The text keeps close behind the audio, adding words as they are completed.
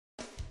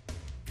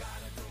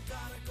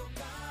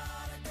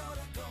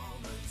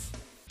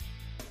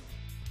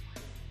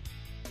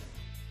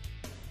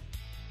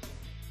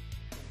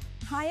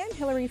Hi, I'm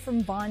Hillary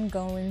from Von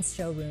Goemans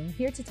showroom,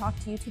 here to talk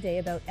to you today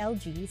about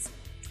LG's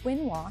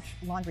TwinWash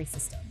Laundry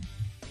System.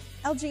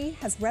 LG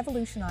has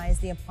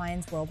revolutionized the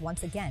appliance world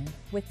once again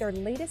with their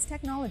latest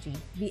technology,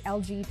 the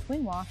LG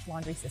TwinWash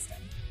Laundry System.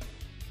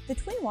 The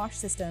TwinWash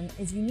system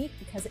is unique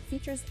because it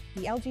features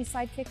the LG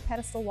Sidekick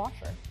Pedestal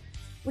washer,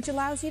 which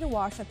allows you to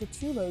wash up to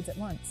 2 loads at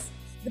once.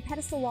 The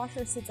Pedestal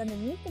washer sits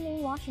underneath the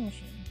main washing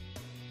machine.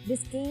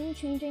 This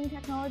game-changing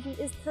technology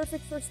is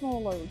perfect for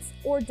small loads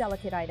or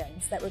delicate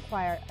items that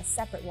require a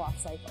separate wash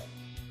cycle.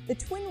 The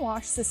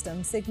TwinWash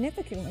system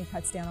significantly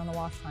cuts down on the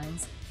wash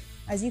times,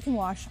 as you can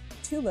wash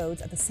 2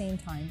 loads at the same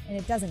time, and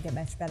it doesn't get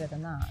much better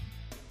than that.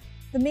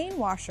 The main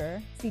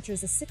washer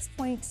features a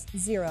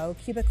 6.0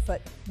 cubic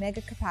foot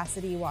mega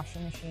capacity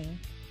washing machine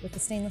with a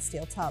stainless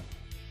steel tub.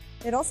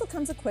 It also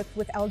comes equipped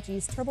with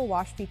LG's Turbo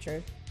Wash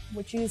feature,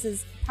 which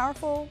uses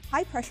powerful,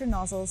 high-pressure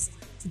nozzles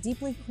to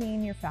deeply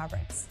clean your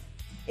fabrics.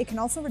 It can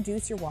also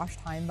reduce your wash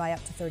time by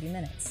up to 30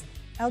 minutes.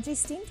 LG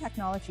Steam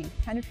technology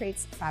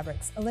penetrates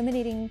fabrics,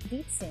 eliminating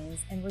deep stains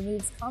and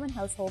removes common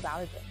household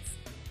allergens.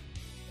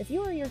 If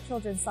you or your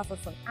children suffer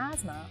from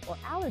asthma or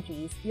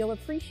allergies, you'll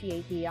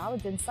appreciate the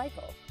allergen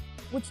cycle,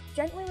 which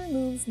gently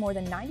removes more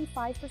than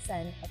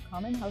 95% of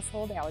common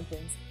household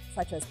allergens,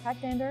 such as pet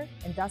dander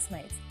and dust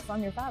mites,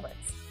 from your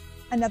fabrics.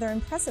 Another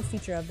impressive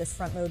feature of this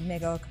front-load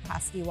mega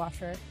capacity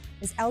washer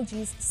is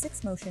LG's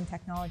 6-motion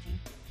technology,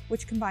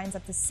 which combines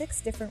up to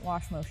 6 different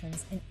wash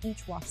motions in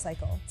each wash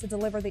cycle to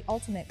deliver the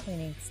ultimate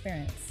cleaning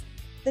experience.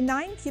 The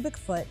 9 cubic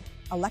foot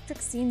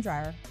electric steam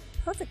dryer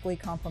perfectly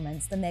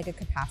complements the mega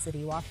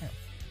capacity washer.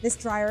 This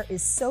dryer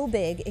is so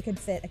big it could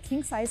fit a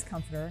king-size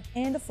comforter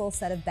and a full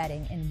set of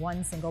bedding in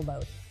one single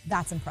load.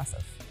 That's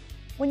impressive.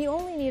 When you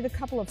only need a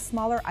couple of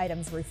smaller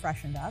items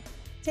refreshened up,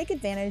 take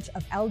advantage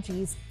of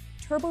LG's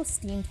Turbo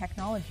Steam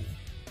technology.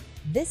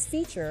 This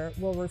feature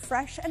will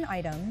refresh an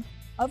item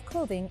of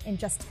clothing in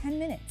just 10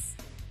 minutes.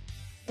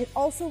 It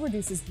also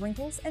reduces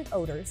wrinkles and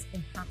odors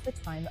in half the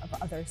time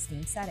of other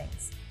steam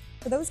settings.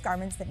 For those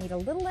garments that need a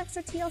little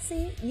extra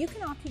TLC, you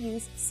can opt to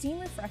use Steam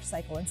Refresh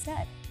Cycle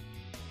instead.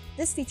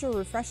 This feature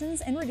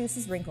refreshes and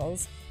reduces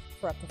wrinkles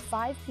for up to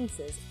 5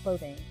 pieces of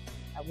clothing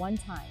at one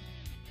time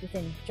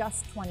within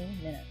just 20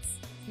 minutes.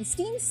 The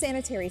Steam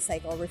Sanitary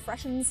Cycle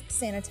refreshes,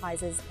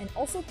 sanitizes, and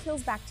also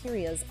kills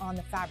bacteria on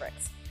the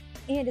fabrics,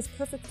 and is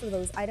perfect for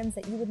those items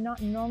that you would not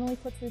normally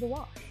put through the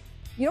wash.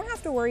 You don't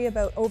have to worry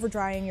about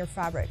over-drying your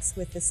fabrics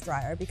with this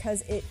dryer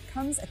because it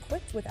comes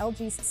equipped with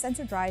LG's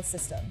Sensor Dry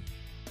system,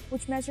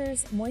 which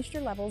measures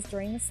moisture levels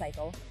during the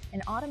cycle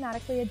and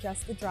automatically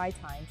adjusts the dry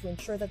time to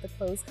ensure that the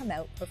clothes come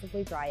out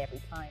perfectly dry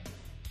every time.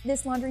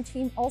 This laundry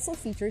team also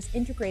features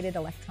integrated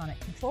electronic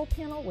control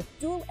panel with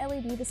dual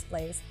LED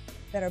displays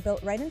that are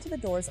built right into the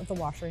doors of the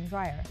washer and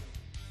dryer,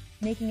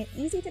 making it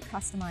easy to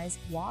customize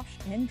wash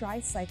and dry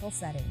cycle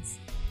settings.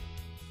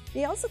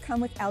 They also come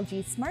with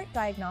LG's Smart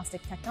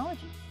Diagnostic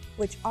technology,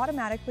 which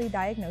automatically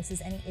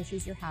diagnoses any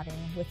issues you're having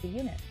with the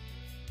unit,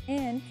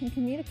 and can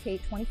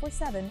communicate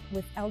 24/7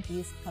 with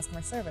LG's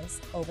customer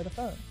service over the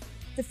phone.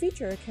 The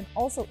feature can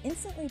also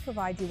instantly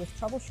provide you with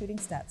troubleshooting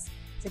steps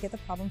to get the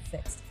problem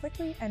fixed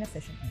quickly and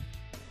efficiently.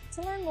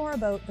 To learn more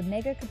about the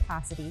mega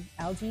capacity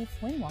LG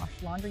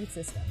TwinWash Laundry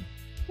System,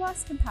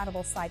 plus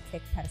compatible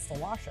Sidekick Pedestal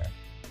washer,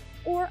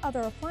 or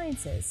other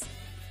appliances,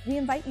 we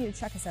invite you to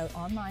check us out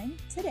online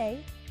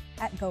today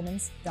at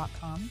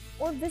Goemans.com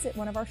or visit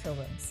one of our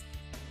showrooms.